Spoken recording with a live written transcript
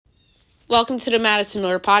Welcome to the Madison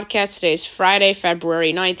Miller Podcast. Today is Friday,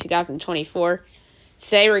 February 9th, 2024.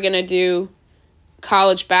 Today we're going to do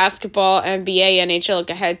college basketball, NBA, NHL. Look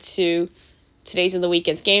ahead to today's and the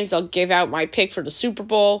weekend's games. I'll give out my pick for the Super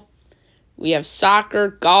Bowl. We have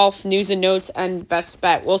soccer, golf, news and notes, and best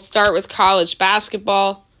bet. We'll start with college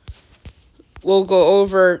basketball. We'll go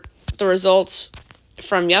over the results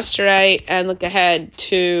from yesterday and look ahead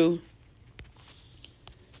to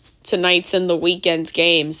tonight's and the weekend's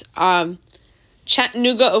games.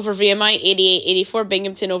 Chattanooga over VMI 88-84,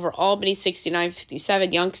 Binghamton over Albany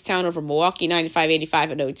 69-57, Youngstown over Milwaukee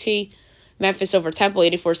 95-85 in OT, Memphis over Temple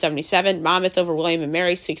 84-77, Monmouth over William &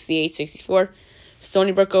 Mary 68-64,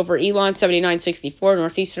 Stony Brook over Elon 79-64,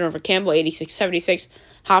 Northeastern over Campbell 86-76,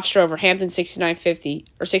 Hofstra over Hampton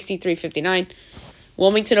 63-59,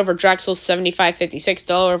 Wilmington over Drexel 75-56,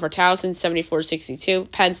 Dollar over Towson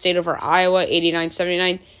 74-62, Penn State over Iowa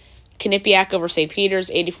 89-79, Quinnipiac over St. Peter's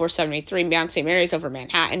 84-73, Mount St. Mary's over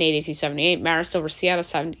Manhattan 82-78, Marist over Seattle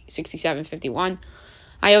 67-51,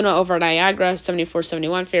 Iona over Niagara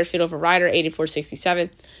 74-71, Fairfield over Ryder 84-67,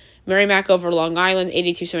 Merrimack over Long Island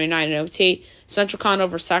 82-79 in OT, Central Con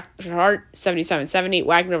over Sacred Heart 77-70,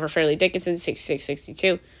 Wagner over Fairleigh Dickinson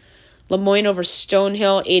 66-62, Lemoyne over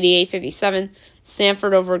Stonehill 88-57,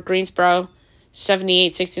 Sanford over Greensboro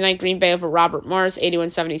 78-69, Green Bay over Robert Morris,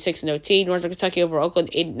 81-76 in OT, Northern Kentucky over Oakland,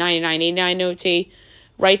 99-89 in OT,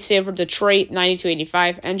 Wright State over Detroit,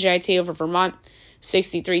 92-85, NJIT over Vermont,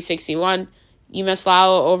 63-61, UMass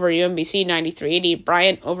Lowell over UMBC, 93-80,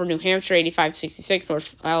 Bryant over New Hampshire, 85-66,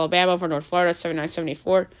 North Alabama over North Florida,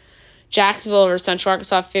 79-74, Jacksonville over Central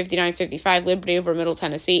Arkansas, 59-55, Liberty over Middle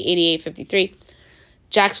Tennessee, 88-53,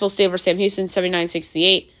 Jacksonville State over Sam Houston,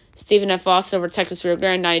 79-68, Stephen F. Austin over Texas Rio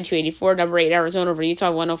Grande, 92-84. Number 8, Arizona over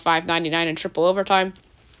Utah, 105-99 in triple overtime.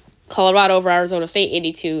 Colorado over Arizona State,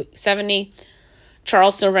 82-70.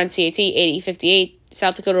 Charleston over NCAT, 80-58.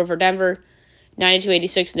 South Dakota over Denver,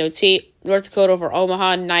 92-86 in OT. North Dakota over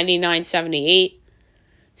Omaha, 99-78.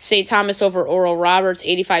 St. Thomas over Oral Roberts,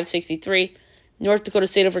 85-63. North Dakota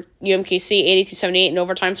State over UMKC, 82-78 in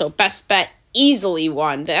overtime. So best bet easily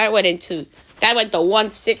won. That went to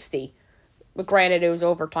 160. But granted, it was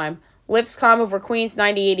overtime. Lipscomb over Queens,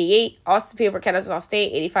 90-88. Austin Peay over Kennesaw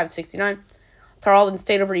State, 85-69. Tarleton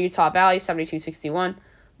State over Utah Valley, 72-61.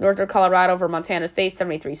 Northern Colorado over Montana State,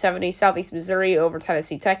 73-70. Southeast Missouri over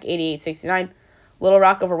Tennessee Tech, 88-69. Little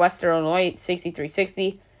Rock over Western Illinois,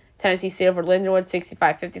 63-60. Tennessee State over Lindenwood,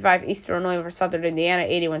 65-55. Eastern Illinois over Southern Indiana,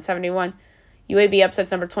 81-71. UAB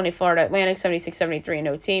upsets number 20 Florida Atlantic, 76-73 in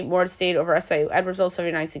OT. Moore State over SIU Edwardsville,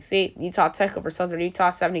 79-68. Utah Tech over Southern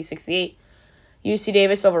Utah, 70-68. UC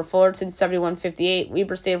Davis over Fullerton, 71-58.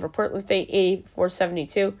 Weber State over Portland State,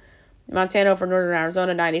 84-72. Montana over Northern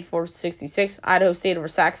Arizona, 94-66. Idaho State over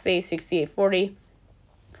Sac State, 68-40.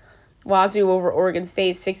 Wazoo over Oregon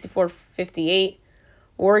State, 64-58.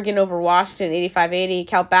 Oregon over Washington, 85-80.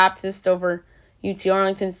 Cal Baptist over UT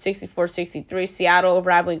Arlington, 64-63. Seattle over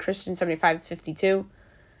Abilene Christian, 75-52.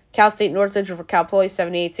 Cal State Northridge over Cal Poly,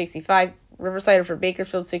 78-65. Riverside over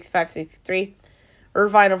Bakersfield, 65-63.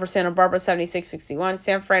 Irvine over Santa Barbara, 76-61.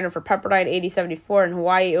 San Fran over Pepperdine, 80-74. And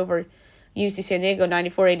Hawaii over UC San Diego,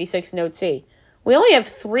 94-86 in OT. We only have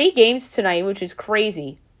 3 games tonight, which is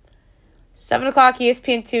crazy. 7 o'clock,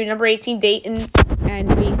 ESPN2, number 18, Dayton and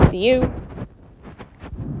VCU.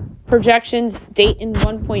 Projections, Dayton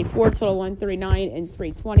 1.4, total 139 and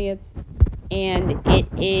 3/20. And it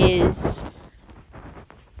is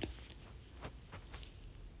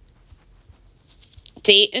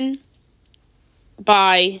Dayton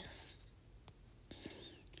by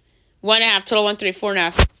 1.5, total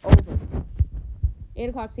 134.5. Over. 8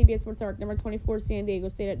 o'clock, CBS Sports Network, number 24, San Diego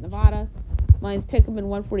State at Nevada. Lions pick them in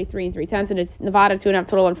 143 and 3/10, and it's Nevada 2.5,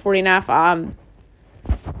 total 140.5.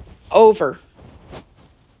 Over.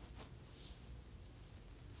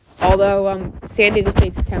 Although San Diego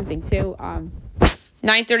State's tempting too.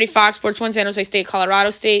 9:30 Fox Sports 1, San Jose State,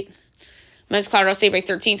 Colorado State. Men's Colorado State by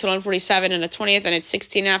 13, total 147 and a 20th, and it's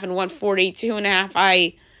 16.5 and 142.5.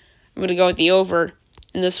 I'm going to go with the over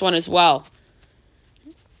in this one as well.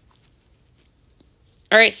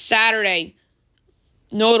 All right, Saturday.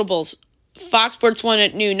 Notables. Fox Sports 1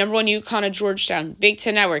 at noon. Number 1, UConn at Georgetown. Big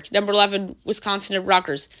Ten Network. Number 11, Wisconsin at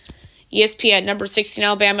Rutgers. ESPN. Number 16,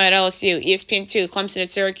 Alabama at LSU. ESPN 2, Clemson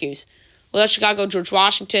at Syracuse. Loyola Chicago, George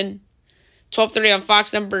Washington. 12:30 on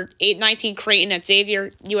Fox, number 8-19, Creighton at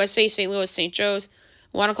Xavier. USA, St. Louis, St. Joe's.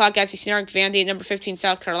 1 o'clock, SEC Network, Vandy, number 15,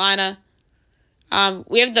 South Carolina.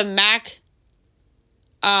 We have the MAC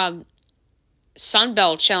Sun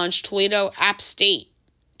Belt Challenge, Toledo, App State.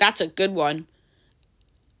 That's a good one.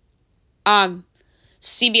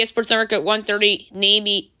 CBS Sports Network at 1:30,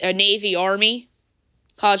 Navy Army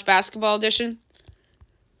College Basketball Edition.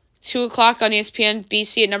 2 o'clock on ESPN,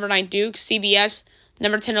 BC at number 9 Duke. CBS,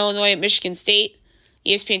 number 10 Illinois at Michigan State.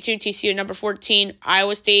 ESPN2, TCU at number 14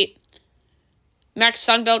 Iowa State. MAC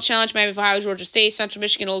Sun Belt Challenge, Miami of Ohio, Georgia State. Central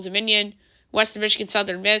Michigan, Old Dominion. Western Michigan,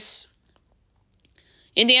 Southern Miss.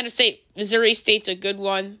 Indiana State, Missouri State's a good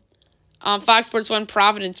one. Fox Sports 1,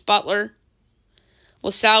 Providence, Butler.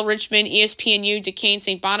 LaSalle, Richmond, ESPNU, Duquesne,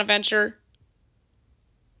 St. Bonaventure.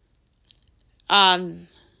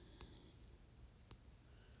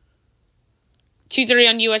 2:30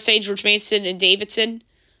 on USA, George Mason and Davidson.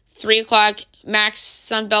 3 o'clock, MAC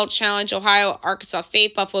Sun Belt Challenge, Ohio, Arkansas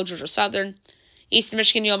State, Buffalo, Georgia Southern. Eastern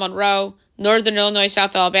Michigan, Yale Monroe. Northern Illinois,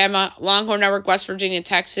 South Alabama. Longhorn Network, West Virginia,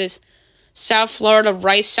 Texas. South Florida,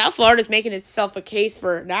 Rice. South Florida is making itself a case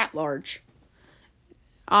for an at-large.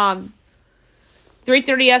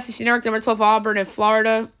 3:30 SEC Network, number 12 Auburn in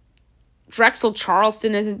Florida. Drexel,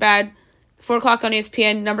 Charleston isn't bad. 4 o'clock on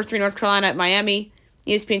ESPN, number 3 North Carolina at Miami.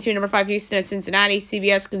 ESPN2, number 5 Houston at Cincinnati.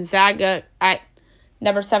 CBS, Gonzaga at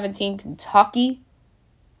number 17 Kentucky.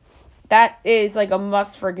 That is like a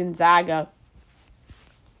must for Gonzaga.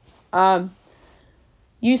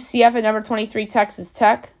 UCF at number 23 Texas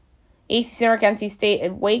Tech. ACC Network, NC State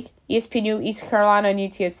and Wake. ESPNU, East Carolina and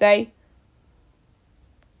UTSA.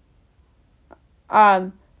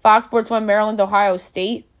 Fox Sports 1, Maryland, Ohio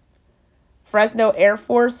State. Fresno Air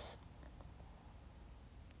Force.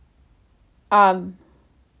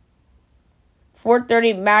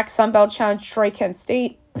 4:30 MAC Sun Belt Challenge, Troy, Kent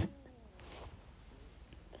State.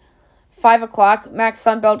 5 o'clock MAC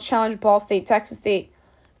Sun Belt Challenge, Ball State, Texas State.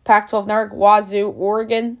 Pac-12 Network, Wazoo,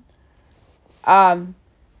 Oregon.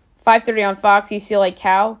 5:30 on Fox, UCLA,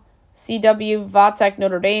 Cal. CW, Vatech,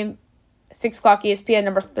 Notre Dame. 6 o'clock ESPN,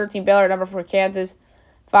 number 13 Baylor, number 4 Kansas.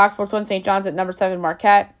 Fox Sports 1, St. John's at number 7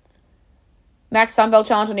 Marquette. MAC Sun Belt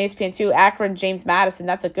Challenge on ESPN2, Akron, James Madison.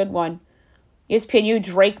 That's a good one. ESPNU,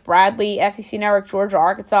 Drake, Bradley. SEC Network, Georgia,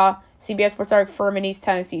 Arkansas. CBS Sports Network, Furman, East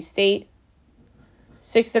Tennessee State.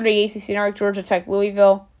 6:30 ACC Network, Georgia Tech,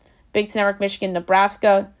 Louisville. Big Ten Network, Michigan,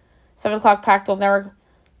 Nebraska. 7 o'clock Pac-12 Network,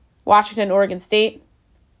 Washington, Oregon State.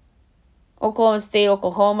 Oklahoma State,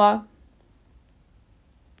 Oklahoma.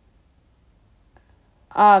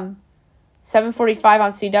 7:45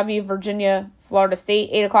 on CW, Virginia, Florida State.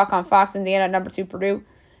 8 o'clock on Fox, Indiana, number 2 Purdue.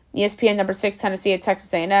 ESPN, number 6 Tennessee at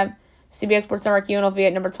Texas A&M. CBS Sports Network, UNLV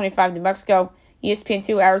at number 25 New Mexico.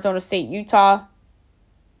 ESPN2, Arizona State, Utah.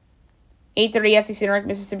 8:30 SEC Network,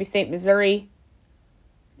 Mississippi State, Missouri.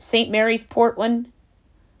 St. Mary's, Portland.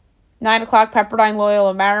 9 o'clock Pepperdine,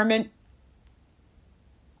 Loyola, Marymount.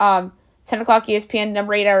 10 o'clock ESPN,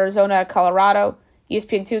 number 8 Arizona, Colorado.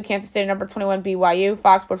 ESPN2, Kansas State at number 21 BYU.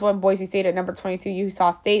 Fox Sports 1, Boise State at number 22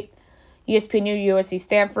 Utah State. ESPNU, USC,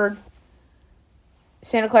 Stanford.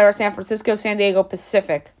 Santa Clara, San Francisco, San Diego,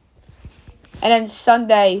 Pacific. And then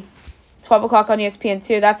Sunday, 12 o'clock on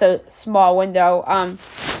ESPN2. That's a small window.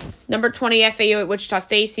 Number 20 FAU at Wichita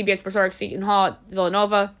State. CBS Sports Network, Seton Hall at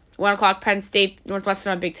Villanova. 1 o'clock Penn State,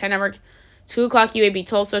 Northwestern on Big Ten Network. 2 o'clock UAB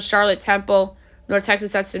Tulsa, Charlotte Temple, North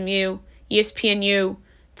Texas SMU, ESPNU,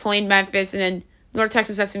 Tulane Memphis, and then North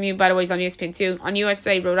Texas SMU, by the way, is on ESPN2. On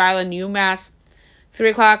USA, Rhode Island, UMass. 3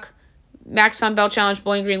 o'clock MAC Sun Belt Challenge,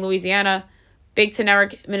 Bowling Green, Louisiana. Big Ten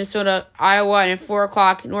Network, Minnesota, Iowa. And at 4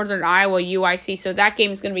 o'clock, Northern Iowa, UIC. So that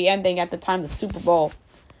game is going to be ending at the time the Super Bowl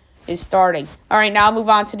is starting. All right, now I'll move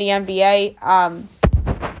on to the NBA.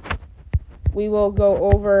 We will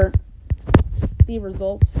go over the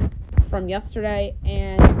results from yesterday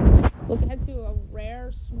and look ahead to a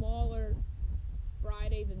rare, smaller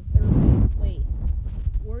Friday than Thursday slate.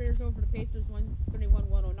 Warriors over the Pacers,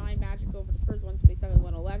 131-109. Magic over the Spurs,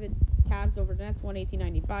 127-111. Cavs over the Nets,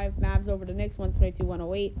 118-95. Mavs over the Knicks,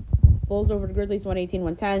 122-108. Bulls over the Grizzlies,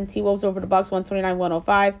 118-110. T-Wolves over the Bucks,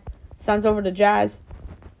 129-105. Suns over the Jazz,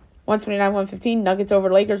 129-115. Nuggets over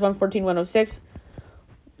the Lakers, 114-106.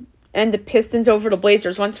 And the Pistons over the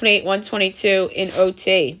Blazers, 128-122 in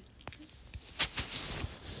OT.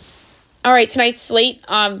 All right, tonight's slate.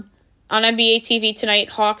 On NBA TV tonight,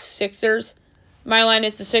 Hawks, Sixers. My line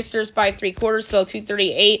is the Sixers by 3/4, so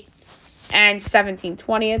 238 and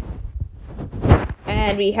 17/20.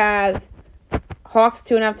 And we have Hawks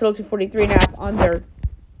 2.5 total, 243.5 under.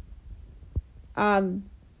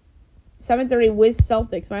 7:30 Wiz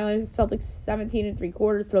Celtics. My line is Celtics 17 and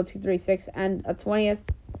 3/4, total 236 and a 20th.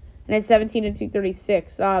 And it's 17 and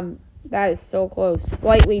 236. That is so close.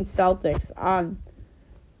 Slight lead Celtics.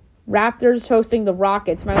 Raptors hosting the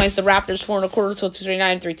Rockets. My line is the Raptors 4.25, so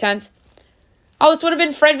 239 and 3/10. Oh, this would have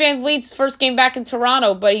been Fred VanVleet's first game back in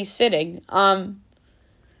Toronto, but he's sitting.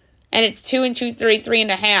 And it's 2 and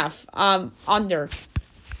 233.5. Under.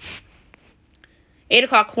 8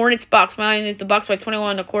 o'clock, Hornets, Bucks. My line is the Bucks by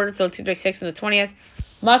 21 and a quarter, so 236 in the 20th.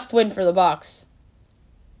 Must win for the Bucks.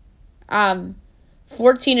 14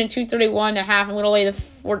 and 231.5. I'm going to lay the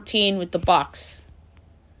 14 with the Bucks.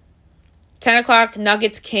 10 o'clock,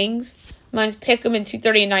 Nuggets, Kings. Mine's Pick'em in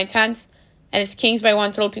 230 and 9/10. And it's Kings by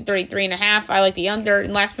 1, total 233.5. I like the under.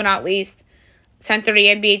 And last but not least,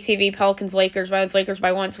 10:30 NBA TV, Pelicans, Lakers. Mine's Lakers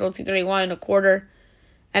by 1, total 231 and a quarter.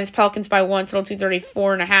 And it's Pelicans by 1, total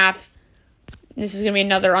 234.5. This is going to be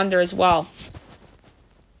another under as well.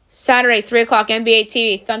 Saturday, 3 o'clock, NBA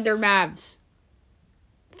TV, Thunder, Mavs.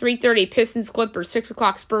 3:30, Pistons, Clippers. 6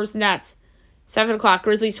 o'clock, Spurs, Nets. 7 o'clock,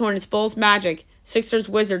 Grizzlies, Hornets, Bulls, Magic. Sixers,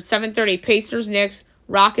 Wizards. 7:30, Pacers, Knicks.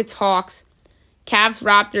 Rockets, Hawks. Cavs,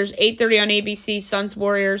 Raptors. 8:30 on ABC, Suns,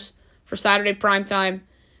 Warriors for Saturday primetime.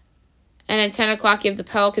 And at 10 o'clock, you have the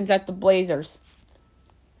Pelicans at the Blazers.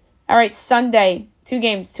 All right, Sunday, 2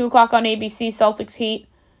 games. 2 o'clock on ABC, Celtics, Heat.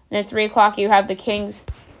 And at 3 o'clock, you have the Kings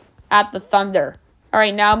at the Thunder. All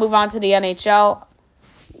right, now move on to the NHL.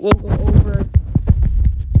 We'll go over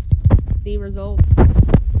the results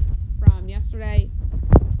from yesterday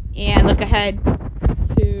and look ahead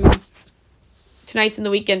to tonight's and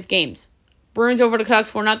the weekend's games. Bruins over the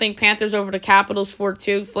Canucks 4-0. Panthers over the Capitals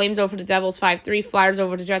 4-2. Flames over the Devils 5-3. Flyers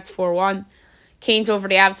over the Jets 4-1. Canes over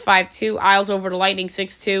the Avs 5-2. Isles over the Lightning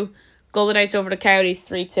 6-2. Golden Knights over the Coyotes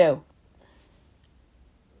 3-2.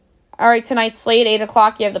 All right, tonight's slate, 8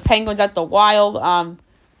 o'clock, you have the Penguins at the Wild.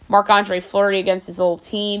 Marc-Andre Fleury against his old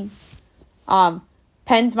team.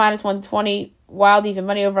 Pens minus 120. Wild even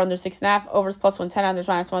money over under 6.5. Overs plus 110. Unders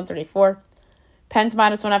minus 134. Pens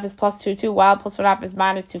minus 1.5 is plus 2.2. Wild plus 1.5 is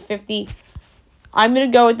minus 250. I'm going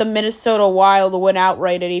to go with the Minnesota Wild to win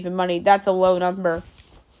outright at even money. That's a low number.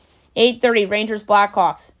 8:30, Rangers,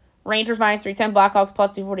 Blackhawks. Rangers minus 310. Blackhawks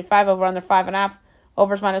plus 245. Over under 5.5.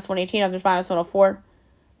 Overs minus 118. Unders minus 104.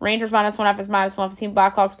 Rangers minus 1.5 is minus 115.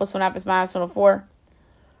 Blackhawks plus 1.5 is minus 104.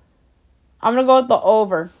 I'm going to go with the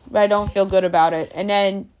over, but I don't feel good about it. And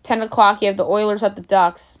then 10 o'clock, you have the Oilers at the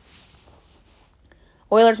Ducks.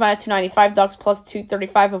 Oilers minus 295. Ducks plus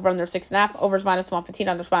 235. Over under 6.5. Overs minus 115.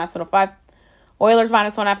 Unders minus 105. Oilers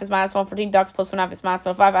minus 1.5 is minus 114. Ducks plus 1.5 is minus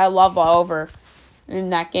 105. I love the over in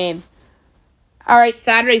that game. All right,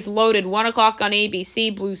 Saturday's loaded. 1 o'clock on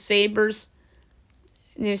ABC. Blues, Sabres.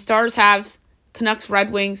 New Stars, Habs. Canucks,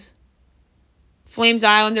 Red Wings. Flames,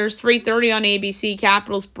 Islanders. 3:30 on ABC.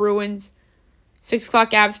 Capitals, Bruins. 6 o'clock,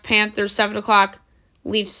 Avs, Panthers. 7 o'clock,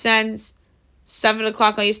 Leafs, Sens. 7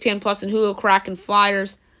 o'clock on ESPN Plus and Hulu, Kraken,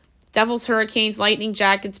 Flyers. Devils, Hurricanes. Lightning,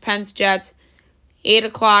 Jackets. Pens, Jets. 8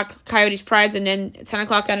 o'clock, Coyotes, Preds. And then 10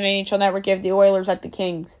 o'clock on NHL Network, you have the Oilers at the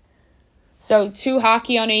Kings. So 2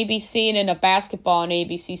 hockey on ABC and then a basketball on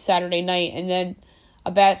ABC Saturday night. And then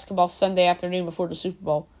a basketball Sunday afternoon before the Super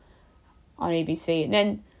Bowl on ABC. And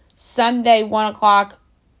then Sunday, 1 o'clock,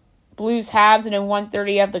 Blues, Habs, and then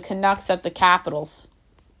 1:30 you have the Canucks at the Capitals.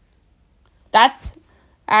 That's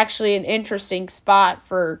actually an interesting spot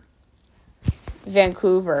for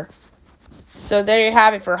Vancouver. So there you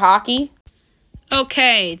have it for hockey.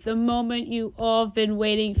 Okay, the moment you all have been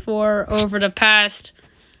waiting for over the past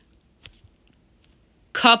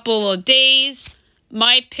couple of days.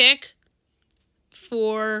 My pick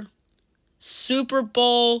for Super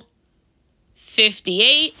Bowl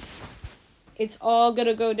 58. It's all going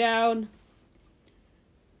to go down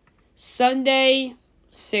Sunday,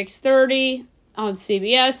 6:30 on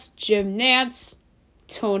CBS. Jim Nantz,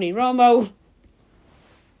 Tony Romo,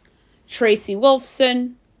 Tracy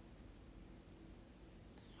Wolfson.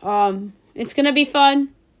 It's going to be fun.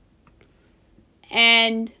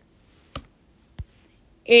 And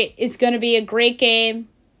it is going to be a great game.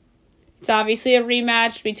 It's obviously a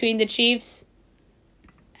rematch between the Chiefs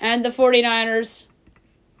and the 49ers.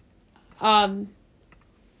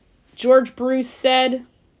 George Bruce said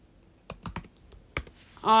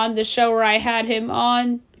on the show where I had him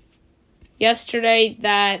on yesterday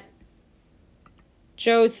that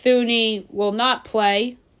Joe Thuney will not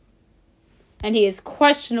play, and he is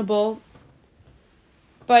questionable,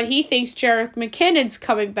 but he thinks Jerick McKinnon's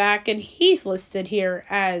coming back, and he's listed here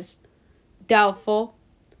as doubtful.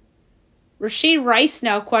 Rashee Rice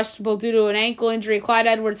now questionable due to an ankle injury. Clyde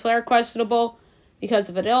Edwards-Helaire questionable because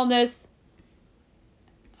of an illness.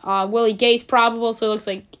 Willie Gay's probable, so it looks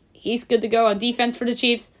like he's good to go on defense for the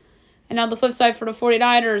Chiefs. And on the flip side for the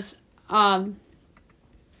 49ers,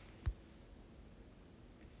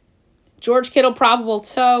 George Kittle probable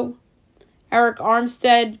toe. Eric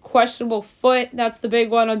Armstead questionable foot. That's the big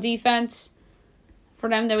one on defense for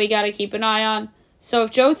them that we got to keep an eye on. So if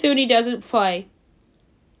Joe Thuney doesn't play,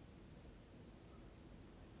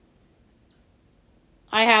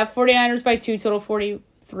 I have 49ers by 2, total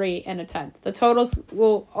 43 and a tenth. The totals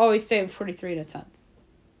will always stay at 43 and a tenth.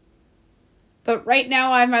 But right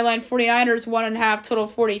now I have my line 49ers 1.5, total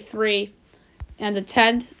 43 and a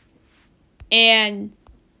tenth. And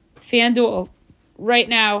FanDuel right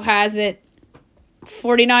now has it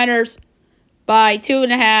 49ers by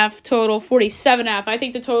 2.5, total 47.5. I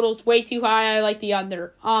think the total's way too high. I like the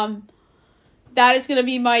under. That is gonna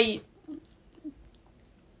be my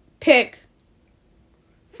pick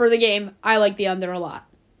for the game. I like the under a lot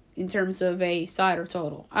in terms of a side or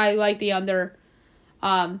total. I like the under.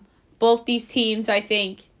 Both these teams, I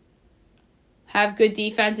think, have good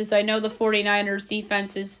defenses. I know the 49ers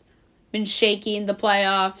defense has been shaky in the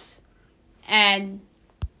playoffs. And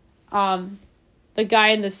the guy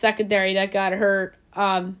in the secondary that got hurt,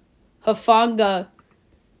 Hufanga,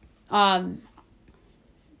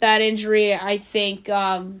 that injury, I think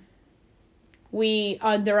we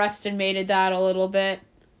underestimated that a little bit.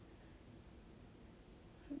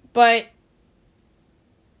 But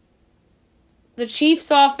the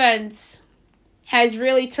Chiefs' offense has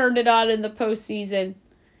really turned it on in the postseason.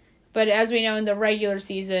 But as we know in the regular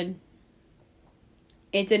season,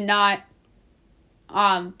 it did not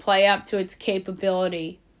play up to its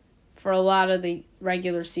capability for a lot of the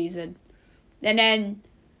regular season. And then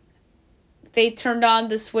they turned on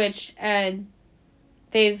the switch and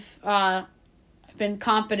they've been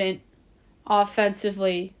competent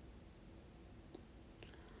offensively.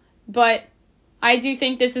 But I do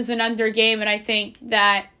think this is an under game, and I think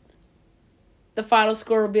that the final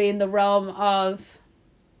score will be in the realm of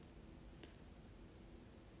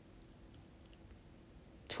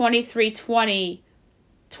 23-20,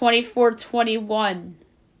 24-21.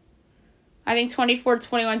 I think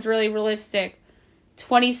 24-21 is really realistic.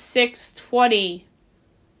 26-20,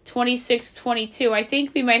 26-22. I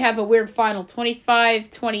think we might have a weird final.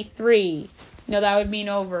 25-23. No, that would mean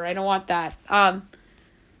over. I don't want that.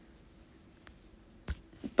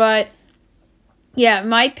 But, yeah,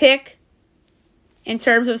 my pick in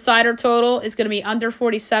terms of side or total is going to be under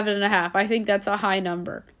 47.5. I think that's a high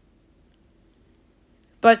number.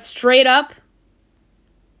 But straight up,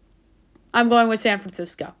 I'm going with San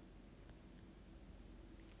Francisco.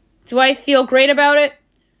 Do I feel great about it?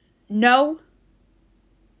 No.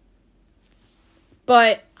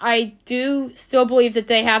 But I do still believe that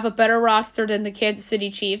they have a better roster than the Kansas City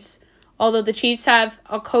Chiefs. Although the Chiefs have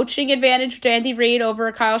a coaching advantage with Andy Reid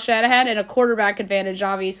over Kyle Shanahan and a quarterback advantage,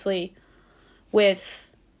 obviously,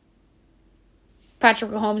 with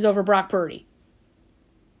Patrick Mahomes over Brock Purdy.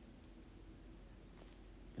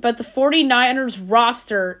 But the 49ers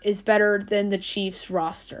roster is better than the Chiefs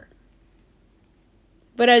roster.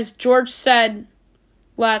 But as George said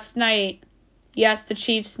last night, yes, the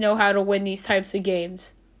Chiefs know how to win these types of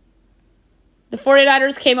games. The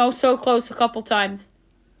 49ers came out so close a couple times,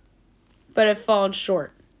 but have fallen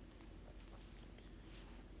short.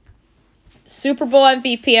 Super Bowl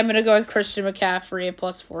MVP, I'm going to go with Christian McCaffrey at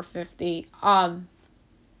plus 450.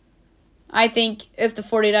 I think if the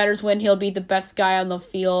 49ers win, he'll be the best guy on the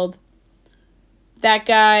field. That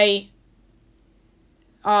guy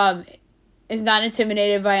is not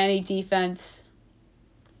intimidated by any defense.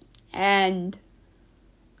 And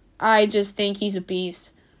I just think he's a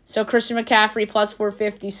beast. So Christian McCaffrey plus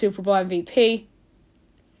 450, Super Bowl MVP.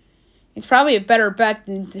 It's probably a better bet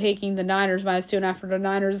than taking the Niners minus 2.5 for the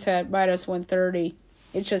Niners at minus 130.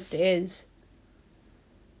 It just is.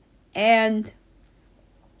 And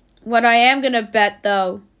what I am going to bet,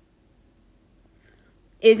 though,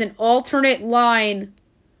 is an alternate line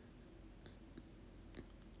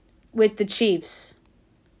with the Chiefs.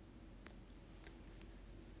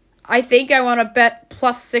 I think I want to bet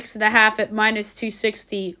plus 6.5 at minus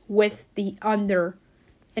 260 with the under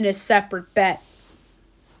in a separate bet.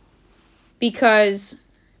 Because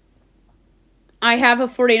I have a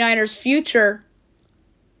 49ers future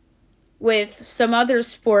with some other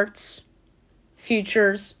sports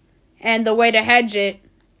futures. And the way to hedge it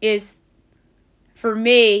is, for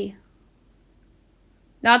me,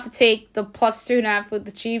 not to take the plus 2.5 with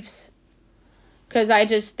the Chiefs. Because I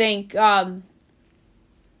just think I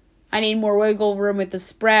need more wiggle room with the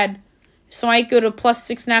spread. So I go to plus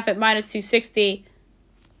 6.5 at minus 260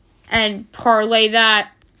 and parlay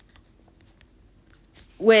that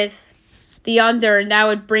with the under, and that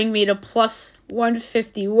would bring me to plus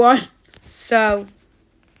 151. So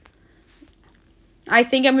I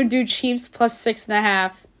think I'm going to do Chiefs plus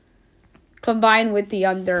 6.5 combined with the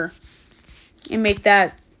under and make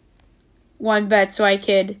that one bet so I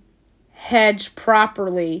could hedge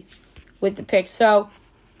properly with the pick. So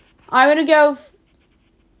I'm going to go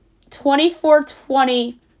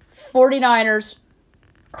 24-20 49ers,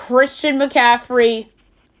 Christian McCaffrey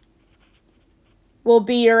will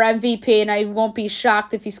be your MVP, and I won't be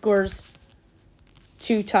shocked if he scores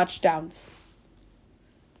 2 touchdowns.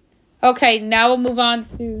 Okay, now we'll move on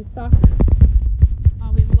to soccer.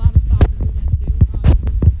 We have a lot of soccer to get to.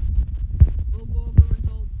 We'll go over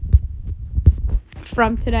results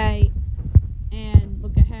from today and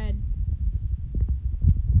look ahead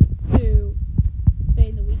to today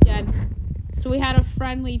in the weekend. So we had a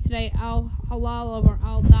friendly today, Al Hilal over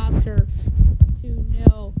Al Nasser,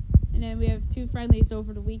 2-0. And then we have 2 friendlies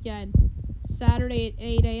over the weekend. Saturday at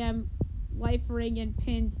 8 a.m., Liefering and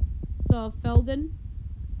Pins Felden.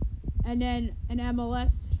 And then an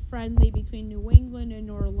MLS friendly between New England and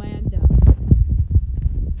Orlando.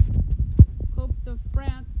 Coupe de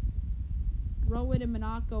France, Rowan and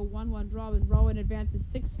Monaco 1-1 draw, and Rowan advances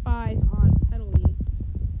 6-5 on penalties.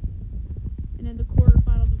 And then the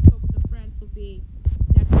quarterfinals of Coupe de France will be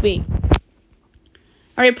next week.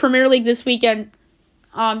 All right, Premier League this weekend.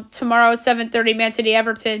 Tomorrow 7:30, Man City,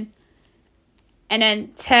 Everton. And then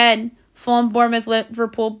 10, Fulham, Bournemouth,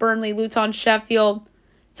 Liverpool, Burnley, Luton, Sheffield,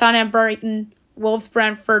 Tottenham, Brighton, Wolves,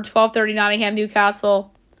 Brentford, 12:30, Nottingham,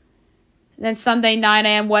 Newcastle. And then Sunday, 9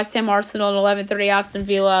 a.m., West Ham, Arsenal, and 11:30, Aston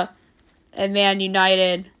Villa and Man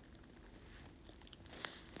United.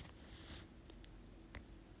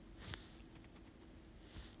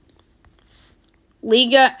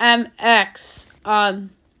 Liga MX.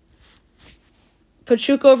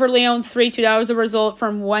 Pachuca over Leon 3-2. That was the result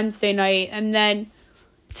from Wednesday night. And then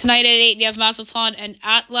tonight at 8, you have Mazatlan and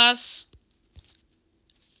Atlas.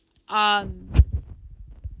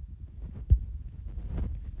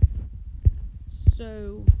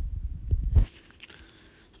 So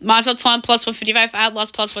Mazatlan plus 155,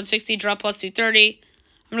 Atlas plus 160, draw plus 230.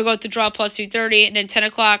 I'm going to go with the draw plus 230. And then 10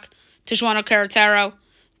 o'clock, Tijuana Querétaro.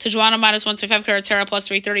 Tijuana minus 125, Querétaro plus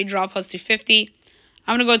 330, draw plus 250.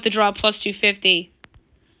 I'm going to go with the draw plus 250.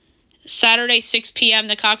 Saturday, 6 p.m.,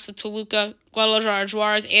 the Cox of Toluca, Guadalajara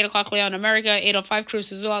Juarez, 8 o'clock, Leon America, 8:05,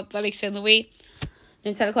 Cruz Azul, Athletic San Luis.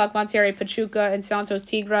 And 10 o'clock, Monterrey, Pachuca, and Santos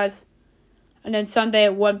Tigres. And then Sunday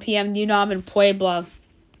at 1 p.m., UNAM and Puebla.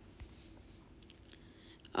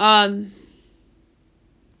 German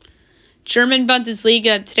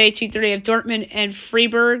Bundesliga, today, 2:30, of Dortmund and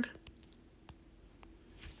Freiburg.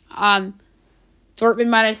 Dortmund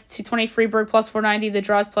minus 220, Freiburg plus 490, the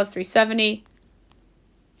draws plus 370.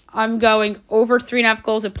 I'm going over 3.5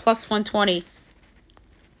 goals at plus 120.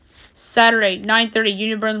 Saturday, 9:30,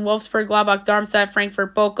 Union Berlin, Wolfsburg, Gladbach, Darmstadt,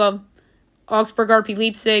 Frankfurt, Bochum, Augsburg, RB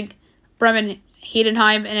Leipzig, Bremen,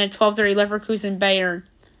 Heidenheim, and at 12:30, Leverkusen, Bayern.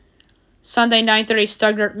 Sunday, 9:30,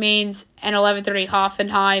 Stuttgart, Mainz, and 11:30,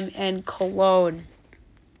 Hoffenheim and Cologne.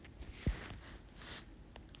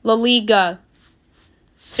 La Liga.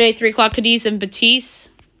 Today, 3 o'clock, Cadiz and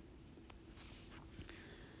Betis.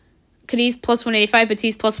 Cadiz plus 185,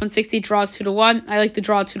 Betis plus 160, draws 2-1. I like the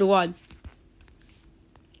draw 2-1.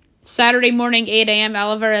 Saturday morning, 8 a.m.,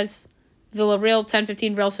 Alaves, Villarreal,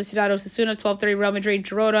 10:15, Real Sociedad, Osasuna, 12:30, Real Madrid,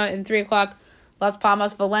 Girona, and 3 o'clock, Las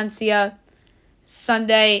Palmas, Valencia.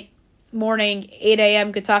 Sunday morning, 8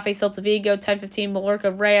 a.m., Getafe, Celta Vigo, 10:15,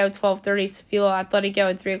 Mallorca, Rayo, 12:30, Sevilla, Atletico,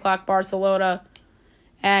 and 3 o'clock, Barcelona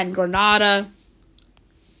and Granada.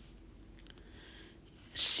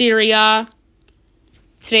 Syria.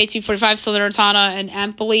 Today, 2:45, Salernitana and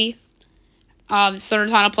Empoli.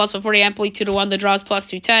 Salernitana plus 140, Empoli 2-1. The draws plus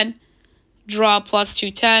 210. Draw plus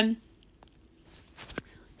 210.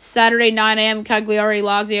 Saturday, 9 a.m., Cagliari,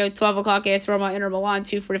 Lazio. 12 o'clock, AS Roma, Inter Milan.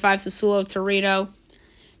 2:45, Sassuolo, Torino.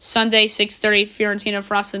 Sunday, 6:30, Fiorentina,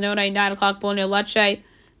 Frosinone. 9 o'clock, Bologna, Lecce.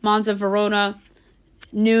 Monza, Verona.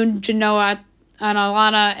 Noon, Genoa,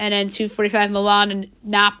 Atalanta. And then 2:45, Milan and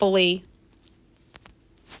Napoli.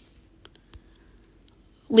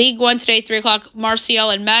 League 1 today, 3 o'clock, Marseille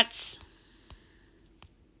and Metz.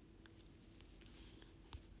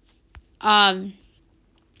 Marseille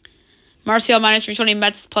minus 320,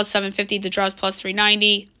 Metz plus 750, the draws plus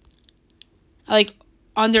 390. I like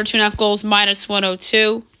under 2.5 goals, minus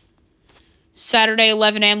 102. Saturday,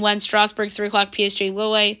 11 a.m., Lens, Strasbourg, 3 o'clock, PSG,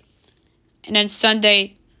 Lille. And then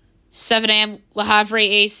Sunday, 7 a.m., Le Havre,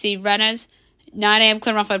 AC, Rennes. 9 a.m.,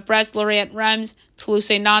 Clermont, Brest, Lorient, Reims, Toulouse,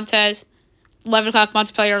 Nantes. 11 o'clock,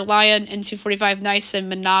 Montpellier, Lyon, and 2:45, Nice and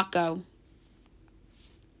Monaco.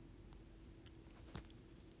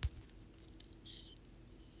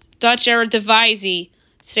 Dutch Eredivisie.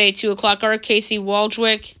 Today, 2 o'clock, RKC,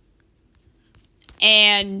 Waldwick,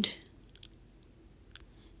 and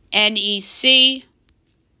NEC.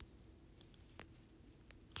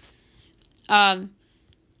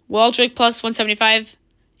 Waldwick plus 175,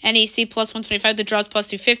 NEC plus 125, the draws plus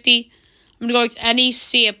 250. I'm going to go with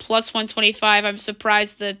NEC at plus 125. I'm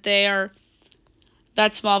surprised that they are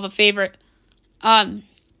that small of a favorite.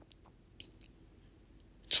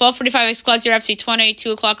 12:45 Excelsior FC 20,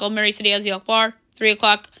 2 o'clock Almeria City Azil Bar, 3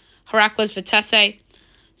 o'clock Heracles Vitesse.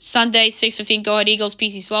 Sunday, 6:15 Go Ahead Eagles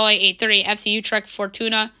PC Zwolle, 8:30 FC Utrecht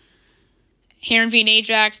Fortuna. Heerenveen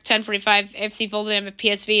Ajax, 10:45 FC Volendam at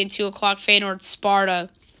PSV, and 2 o'clock Feyenoord Sparta.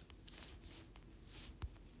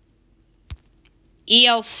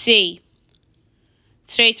 ELC.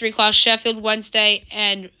 Today, 3 o'clock Sheffield Wednesday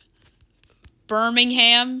and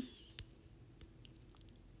Birmingham.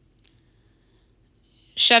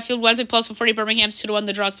 Sheffield Wednesday plus 140, Birmingham's 2-1,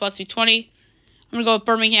 the draw's plus 220. I'm going to go with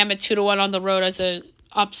Birmingham at 2-1 on the road as an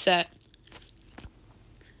upset.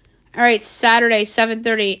 All right, Saturday,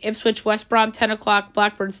 7:30, Ipswich, West Brom, 10 o'clock,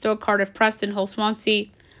 Blackburn, Stoke, Cardiff, Preston, Hull, Swansea,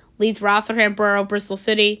 Leeds, Rotherham, Borough, Bristol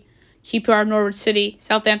City, QPR, Norwich City,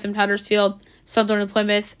 Southampton, Huddersfield, Sunderland,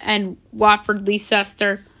 Plymouth, and Watford,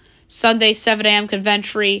 Leicester. Sunday, 7 a.m.,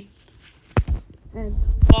 Coventry, and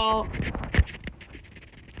Millwall.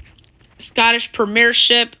 Scottish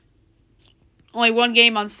Premiership. Only one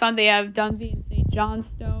game on Sunday. I have Dundee and St.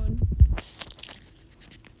 Johnstone.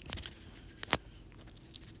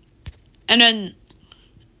 And then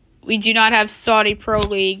we do not have Saudi Pro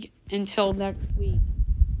League until next week.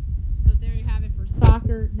 So there you have it for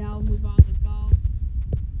soccer. Now we'll move on to golf.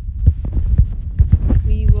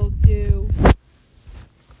 We will do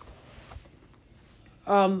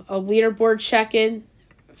a leaderboard check-in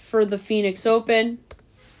for the Phoenix Open.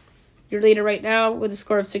 Your leader right now with a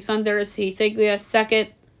score of 6 under is Heath Iglia. Second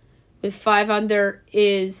with 5 under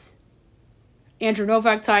is Andrew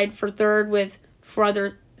Novak, tied for third with 4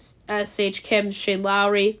 under S.H. Kim, Shane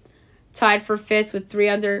Lowry. Tied for 5th with 3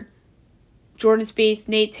 under Jordan Spieth,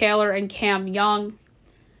 Nate Taylor, and Cam Young.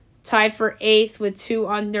 Tied for 8th with 2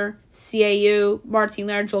 under CAU, Martin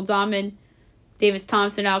Laird, Joel Dahman, Davis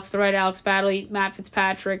Thompson, Alex Loretta, Alex Badley, Matt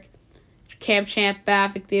Fitzpatrick, Cam Champ,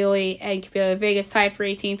 Bath, McNeely, and Cabelia Vegas. Tied for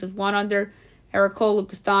 18th with 1 under Eric Cole,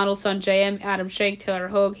 Lucas Donaldson, JM, Adam Shank, Taylor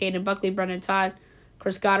Hogue, Hayden Buckley, Brendan Todd,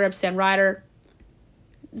 Chris Goddard, Sam Ryder,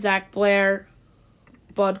 Zach Blair,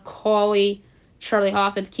 Bud Cauley, Charlie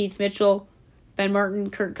Hoffman, Keith Mitchell, Ben Martin,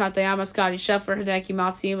 Kurt Katayama, Scotty Scheffler, Hideki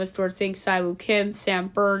Matsuyama, Stuart Singh, Siwoo Kim, Sam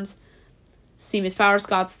Burns, Seamus Power,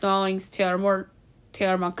 Scott Stallings, Taylor Moore,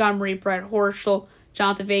 Taylor Montgomery, Brett Horschel,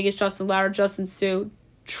 Jonathan Vegas, Justin Lauer, Justin Sue,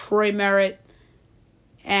 Troy Merritt,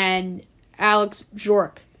 and Alex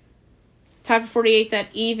Jork. Tied for 48th at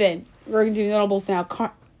even. We're going to do notables now.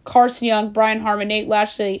 Carson Young, Brian Harmon, Nate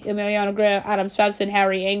Lashley, Emiliano Grea, Adam Svensson,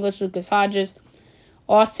 Harry English, Lucas Hodges,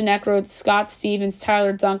 Austin Eckroyd, Scott Stevens,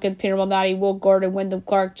 Tyler Duncan, Peter Malnati, Will Gordon, Wyndham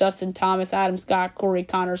Clark, Justin Thomas, Adam Scott, Corey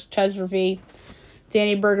Connors, Cesar V,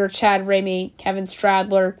 Danny Berger, Chad Ramey, Kevin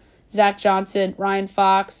Stradler, Zach Johnson, Ryan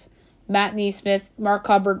Fox, Matt Neesmith, Mark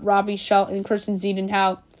Hubbard, Robbie Shelton, Christian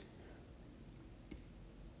Ziedenhout.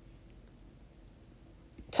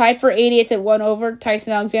 Tied for 80th at 1 over,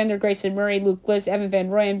 Tyson Alexander, Grayson Murray, Luke Bliss, Evan Van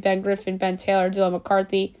Rooyen, Ben Griffin, Ben Taylor, Dylan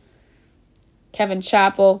McCarthy, Kevin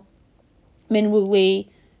Chappell, Minwoo Lee,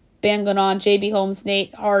 Ben Ganon, J.B. Holmes,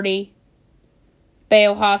 Nate Hardy,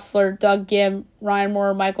 Bayo Hostler, Doug Gim, Ryan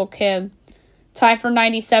Moore, Michael Kim. Tied for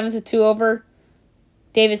 97th at 2 over,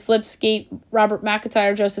 Davis Lipsky, Robert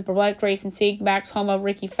McIntyre, Joseph Burlett, Grayson Sieg, Max Homa,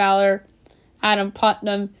 Ricky Fowler, Adam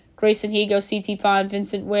Putnam, Grayson Higo, C.T. Pond,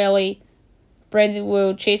 Vincent Whaley, Brandon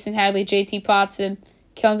Wu, Chasen Hadley, J.T. Potson,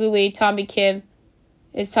 Kyunggu Lee, Tommy Kim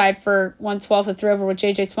is tied for 112th at 3 over with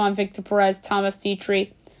J.J. Swan, Victor Perez, Thomas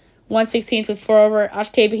Dietrich. 116th with 4 over,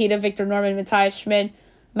 Ashke Bahita, Victor Norman, Matthias Schmid,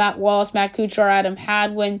 Matt Wallace, Matt Kuchar, Adam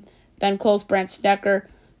Hadwin, Ben Close, Brant Stecker.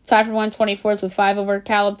 Tied for 124th with 5 over,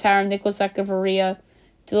 Caleb Taran, Nicholas Echevarria,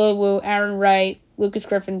 Dylan Wu, Aaron Wright, Lucas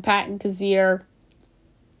Griffin, Patton Kazir.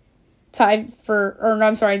 Tied for, or no,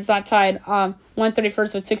 I'm sorry, not tied.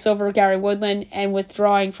 131st with 6 over, Gary Woodland, and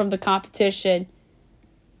withdrawing from the competition,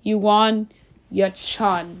 Yuan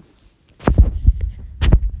Yachun.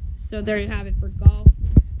 So there you have it for golf.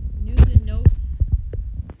 News and notes.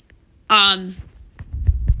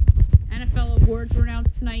 NFL awards were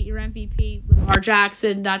announced tonight. Your MVP, Lamar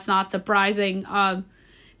Jackson. That's not surprising. The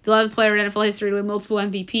 11th player in NFL history to win multiple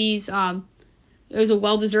MVPs. It was a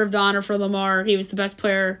well-deserved honor for Lamar. He was the best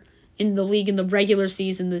player in the league in the regular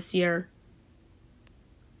season this year.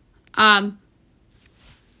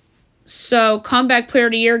 So comeback player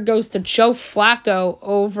of the year goes to Joe Flacco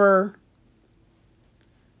over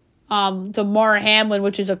Damar Hamlin,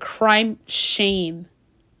 which is a crime shame.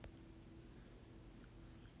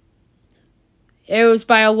 It was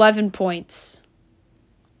by 11 points.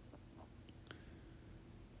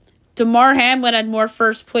 Damar Hamlin had more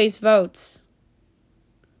first-place votes.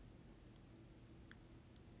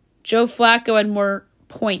 Joe Flacco had more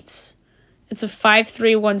points. It's a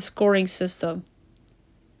 5-3-1 scoring system.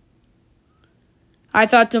 I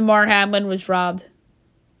thought DeMar Hamlin was robbed.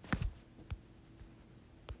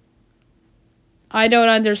 I don't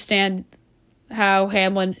understand how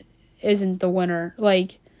Hamlin isn't the winner.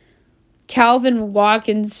 Like, Calvin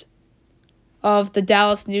Watkins of the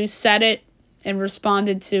Dallas News said it and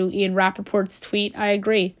responded to Ian Rappaport's tweet. I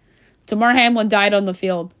agree. DeMar Hamlin died on the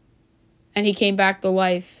field, and he came back to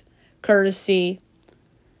life courtesy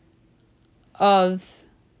of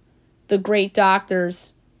the great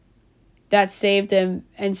doctors that saved him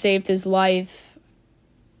and saved his life.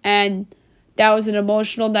 And that was an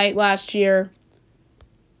emotional night last year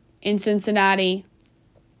in Cincinnati.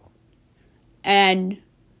 And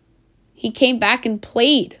he came back and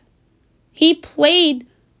played. He played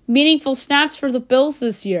meaningful snaps for the Bills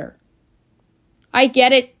this year. I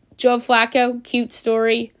get it. Joe Flacco, cute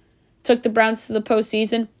story, took the Browns to the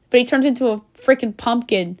postseason, but he turned into a freaking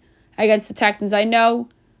pumpkin against the Texans. I know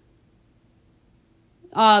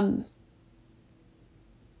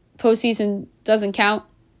postseason doesn't count,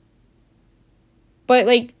 but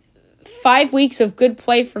 5 weeks of good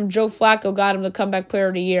play from Joe Flacco got him the comeback player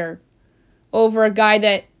of the year over a guy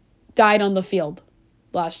that died on the field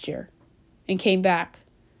last year and came back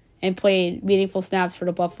and played meaningful snaps for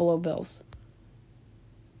the Buffalo Bills.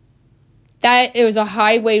 It was a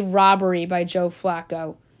highway robbery by Joe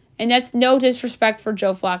Flacco. And that's no disrespect for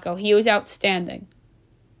Joe Flacco. He was outstanding.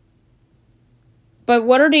 But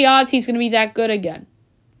what are the odds he's going to be that good again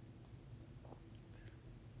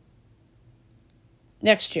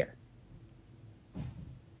next year?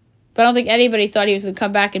 But I don't think anybody thought he was going to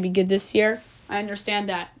come back and be good this year. I understand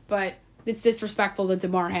that. But it's disrespectful that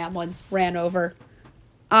DeMar Hamlin ran over.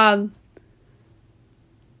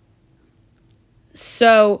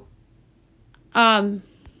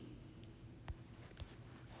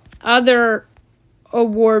 Other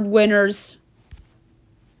award winners.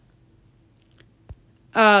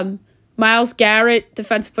 Myles Garrett,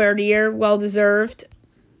 Defensive Player of the Year, well-deserved.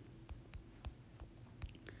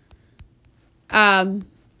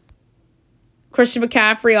 Christian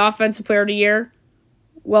McCaffrey, Offensive Player of the Year,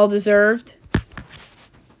 well-deserved.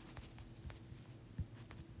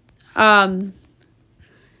 Kevin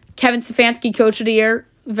Stefanski, Coach of the Year,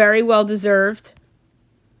 very well-deserved.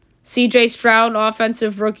 C.J. Stroud,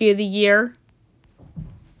 Offensive Rookie of the Year,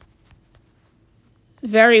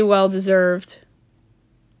 very well-deserved.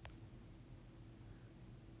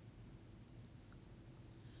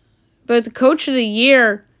 But the Coach of the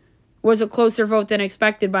Year was a closer vote than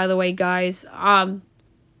expected, by the way, guys.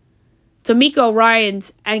 D'Amico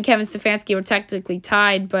Ryans and Kevin Stefanski were technically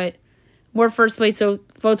tied, but more first-place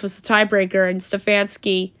votes was the tiebreaker, and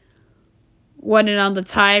Stefanski won it on the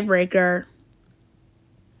tiebreaker.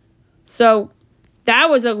 So that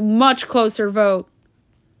was a much closer vote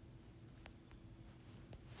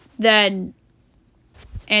than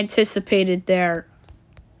anticipated there.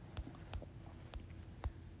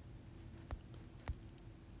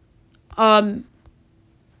 And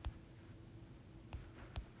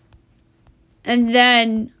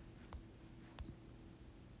then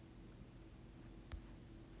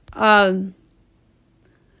the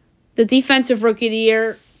Defensive Rookie of the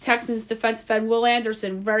Year, Texans defensive end Will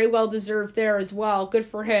Anderson, very well deserved there as well. Good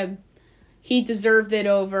for him. He deserved it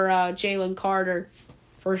over Jalen Carter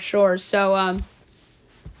for sure. So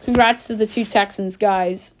congrats to the two Texans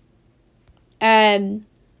guys. And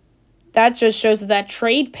that just shows that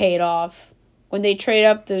trade paid off when they trade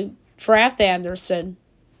up to draft Anderson.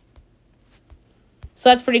 So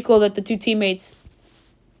that's pretty cool that the two teammates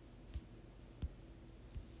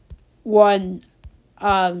won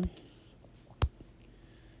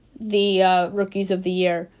the Rookies of the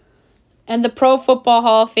Year. And the Pro Football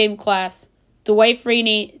Hall of Fame class, Dwight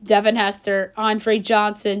Freeney, Devin Hester, Andre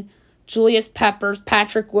Johnson, Julius Peppers,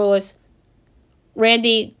 Patrick Willis,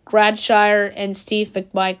 Randy Gradshire, and Steve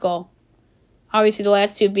McMichael. Obviously, the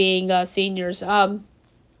last two being seniors.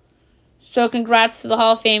 So congrats to the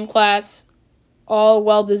Hall of Fame class. All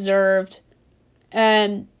well-deserved.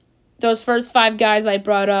 And those first five guys I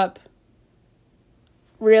brought up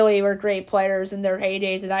really were great players in their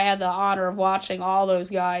heydays, and I had the honor of watching all those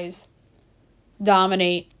guys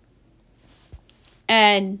dominate.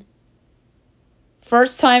 And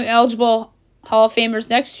first-time eligible Hall of Famers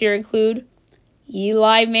next year include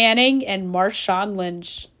Eli Manning and Marshawn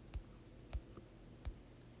Lynch.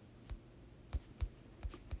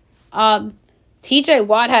 TJ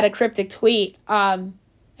Watt had a cryptic tweet an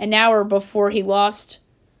hour before he lost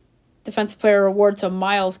Defensive Player Award to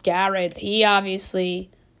Myles Garrett. He obviously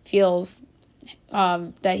feels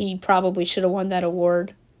that he probably should have won that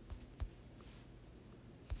award.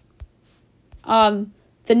 The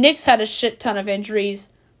Knicks had a shit ton of injuries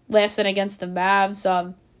last night against the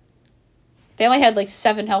Mavs. They only had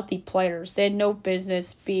 7 healthy players. They had no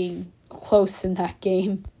business being close in that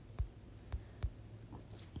game.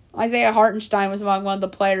 Isaiah Hartenstein was among one of the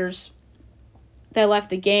players that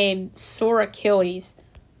left the game. Sore Achilles.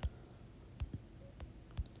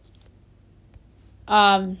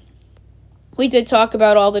 We did talk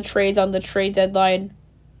about all the trades on the trade deadline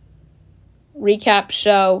recap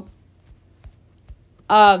show.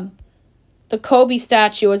 The Kobe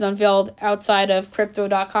statue was unveiled outside of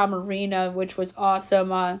Crypto.com Arena, which was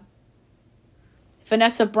awesome.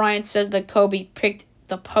 Vanessa Bryant says that Kobe picked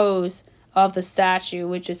the pose of the statue,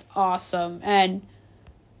 which is awesome. And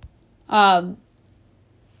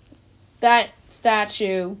that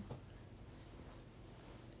statue,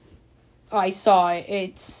 I saw it.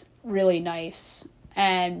 It's really nice.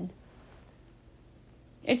 And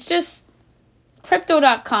it's just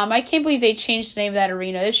Crypto.com. I can't believe they changed the name of that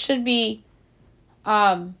arena. It should be,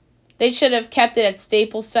 they should have kept it at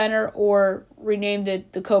Staples Center or renamed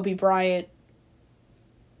it the Kobe Bryant.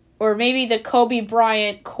 Or maybe the Kobe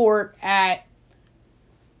Bryant court at,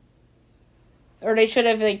 or they should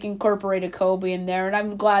have incorporated Kobe in there. And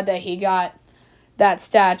I'm glad that he got that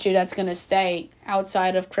statue that's going to stay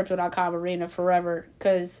outside of Crypto.com Arena forever.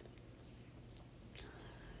 Because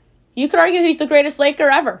you could argue he's the greatest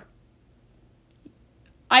Laker ever.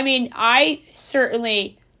 I mean, I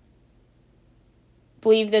certainly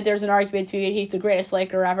believe that there's an argument to be made he's the greatest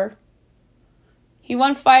Laker ever. He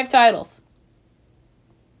won 5 titles.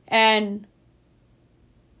 And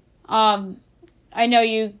I know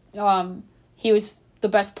he was the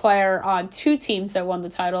best player on 2 teams that won the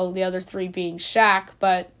title, the other 3 being Shaq,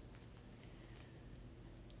 but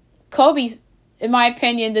Kobe's, in my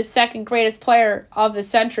opinion, the second greatest player of the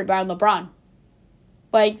century behind LeBron.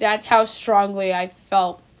 That's how strongly I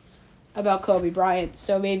felt about Kobe Bryant.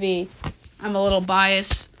 So maybe I'm a little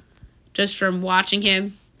biased just from watching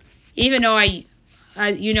him. Even though I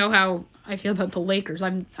you know how I feel about the Lakers.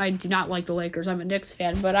 I do not like the Lakers. I'm a Knicks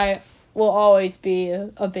fan, but I will always be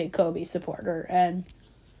a big Kobe supporter. And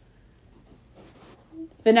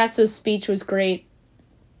Vanessa's speech was great.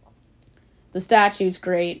 The statue's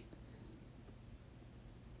great.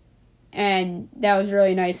 And that was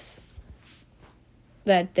really nice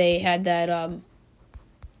that they had that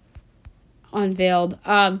unveiled.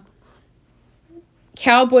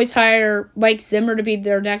 Cowboys hire Mike Zimmer to be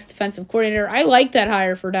their next defensive coordinator. I like that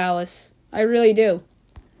hire for Dallas. I really do.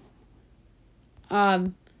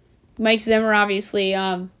 Mike Zimmer, obviously,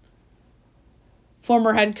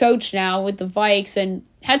 former head coach now with the Vikes, and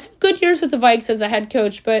had some good years with the Vikes as a head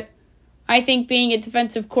coach, but I think being a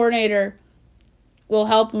defensive coordinator will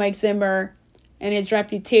help Mike Zimmer and his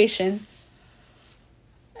reputation.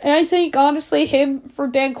 And I think, honestly, him for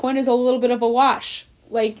Dan Quinn is a little bit of a wash.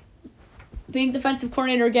 Being defensive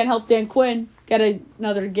coordinator again helped Dan Quinn get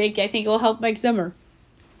another gig. I think it'll help Mike Zimmer.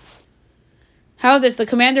 How about this? The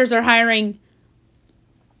Commanders are hiring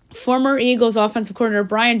former Eagles offensive coordinator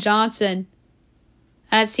Brian Johnson,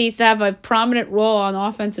 as he's to have a prominent role on the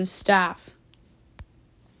offensive staff.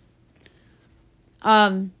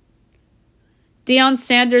 Deion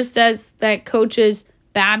Sanders says that coaches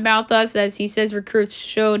badmouth us, as he says recruits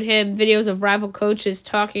showed him videos of rival coaches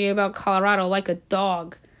talking about Colorado like a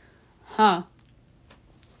dog. Huh.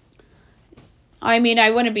 I mean, I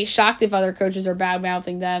wouldn't be shocked if other coaches are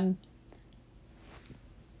badmouthing them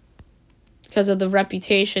because of the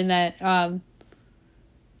reputation that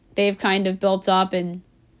they've kind of built up and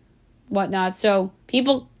whatnot. So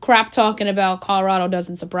people crap talking about Colorado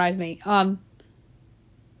doesn't surprise me.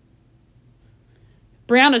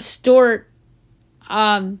 Brianna Stewart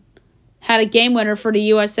had a game winner for the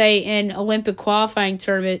USA in Olympic qualifying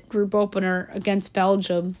tournament group opener against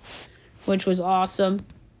Belgium, which was awesome.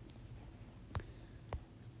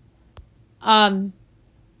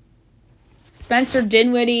 Spencer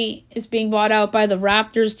Dinwiddie is being bought out by the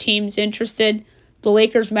Raptors. Teams interested: the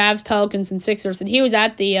Lakers, Mavs, Pelicans, and Sixers. And he was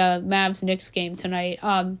at the Mavs-Knicks game tonight.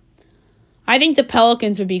 I think the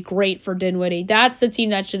Pelicans would be great for Dinwiddie. That's the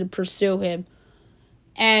team that should pursue him.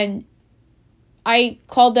 And I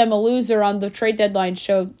called them a loser on the trade deadline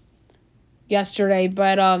show yesterday.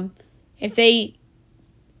 But if they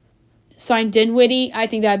sign Dinwiddie, I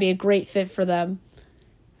think that would be a great fit for them.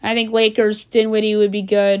 I think Lakers, Dinwiddie would be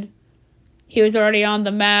good. He was already on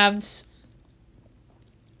the Mavs.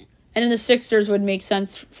 And then the Sixers would make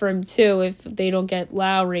sense for him too if they don't get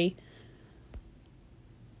Lowry.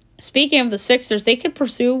 Speaking of the Sixers, they could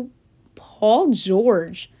pursue Paul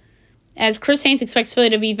George, as Chris Haynes expects Philly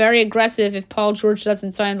to be very aggressive if Paul George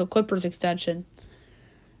doesn't sign the Clippers extension.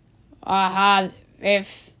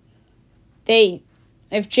 If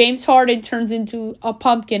James Harden turns into a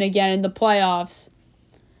pumpkin again in the playoffs,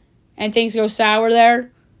 and things go sour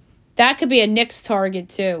there, that could be a Knicks target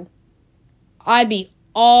too. I'd be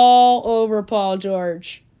all over Paul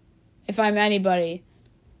George if I'm anybody.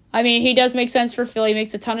 I mean, he does make sense for Philly.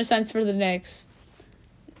 Makes a ton of sense for the Knicks.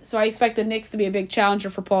 So I expect the Knicks to be a big challenger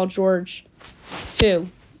for Paul George, too.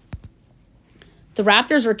 The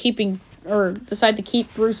Raptors decide to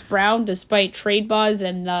keep Bruce Brown despite trade buzz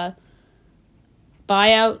and the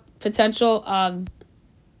buyout potential.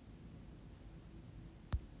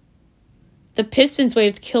 The Pistons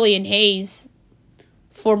waived Killian Hayes,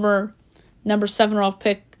 former number 7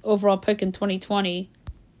 overall pick in 2020.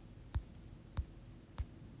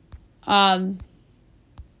 How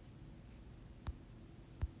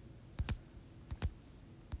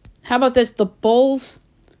about this? The Bulls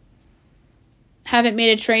haven't made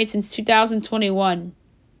a trade since 2021.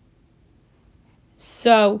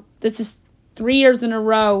 So, this is 3 years in a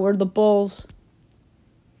row where the Bulls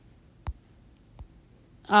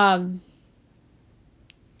don't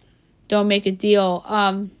make a deal.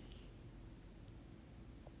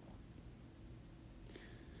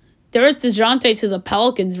 There is DeJounte to the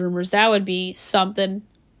Pelicans rumors. That would be something.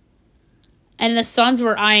 And the Suns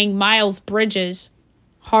were eyeing Miles Bridges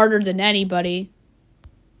harder than anybody.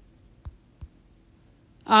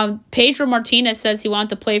 Pedro Martinez says he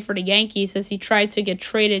wanted to play for the Yankees as he tried to get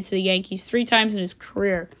traded to the Yankees 3 times in his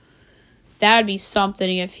career. That would be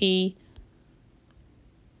something if he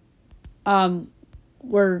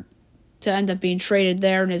were to end up being traded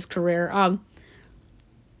there in his career.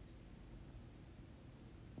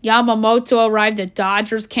 Yamamoto arrived at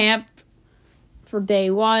Dodgers camp for day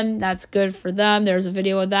 1. That's good for them. There's a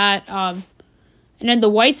video of that. And then the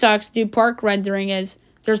White Sox do park rendering as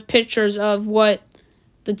there's pictures of what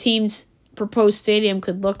the team's proposed stadium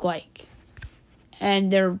could look like.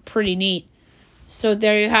 And they're pretty neat. So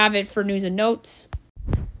there you have it for news and notes.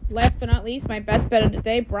 Last but not least, my best bet of the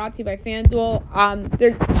day brought to you by FanDuel.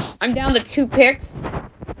 I'm down to 2 picks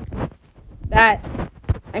that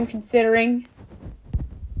I'm considering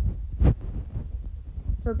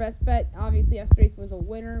for best bet. Obviously, yesterday's was a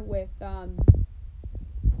winner with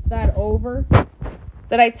that over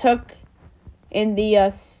that I took in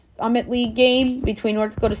the Summit League game between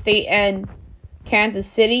North Dakota State and Kansas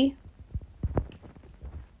City.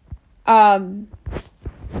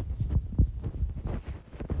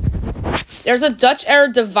 There's a Dutch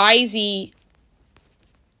Eredivisie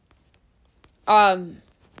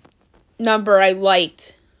number I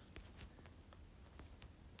liked.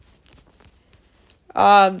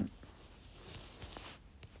 And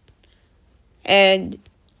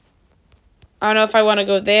I don't know if I want to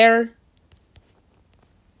go there.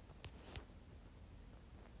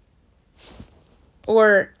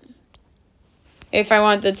 Or if I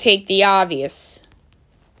want to take the obvious.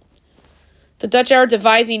 The Dutch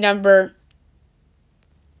Eredivisie number.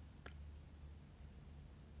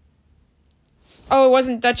 Oh, it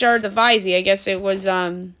wasn't Dutch Eredivisie. I guess it was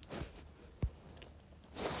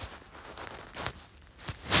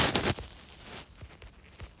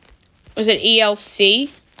was it ELC?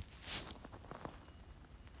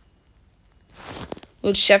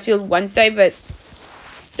 With Sheffield Wednesday, but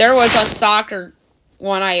there was a soccer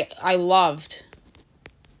one I loved.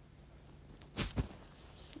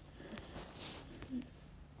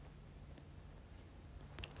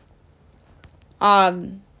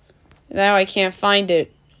 Now I can't find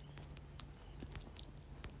it.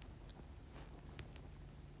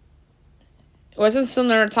 It wasn't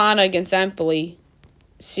Salernitana against Empoli,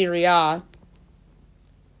 Serie A.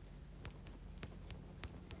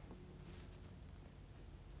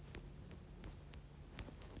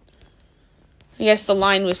 I guess the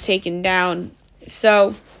line was taken down.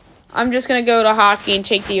 So, I'm just going to go to hockey and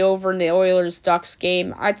take the over in the Oilers-Ducks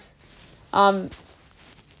game.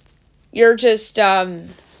 You're just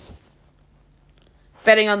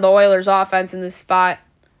betting on the Oilers offense in this spot.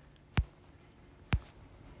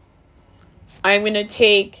 I'm going to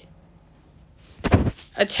take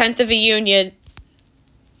a tenth of a unit,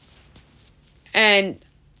 and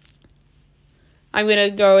I'm going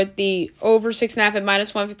to go with the over 6.5 at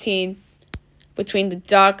minus 115 between the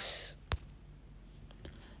Ducks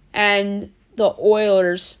and the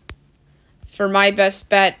Oilers for my best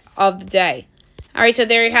bet of the day. All right, so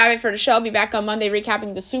there you have it for the show. I'll be back on Monday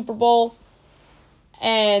recapping the Super Bowl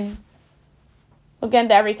and look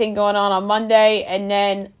into everything going on Monday. And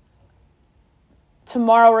then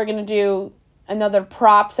tomorrow we're going to do another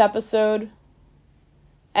props episode.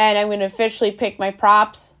 And I'm going to officially pick my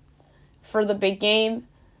props for the big game.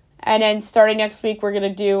 And then starting next week, we're going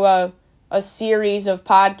to do a series of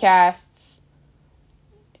podcasts.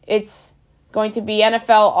 It's going to be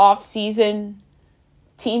NFL off-season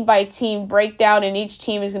team-by-team breakdown, and each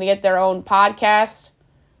team is going to get their own podcast.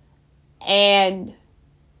 And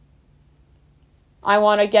I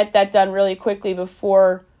want to get that done really quickly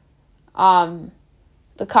before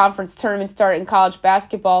the conference tournament start in college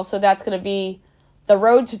basketball. So that's going to be the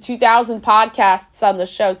road to 2,000 podcasts on the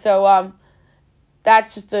show. So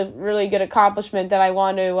that's just a really good accomplishment that I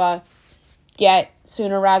want to get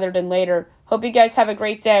sooner rather than later. Hope you guys have a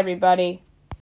great day, everybody.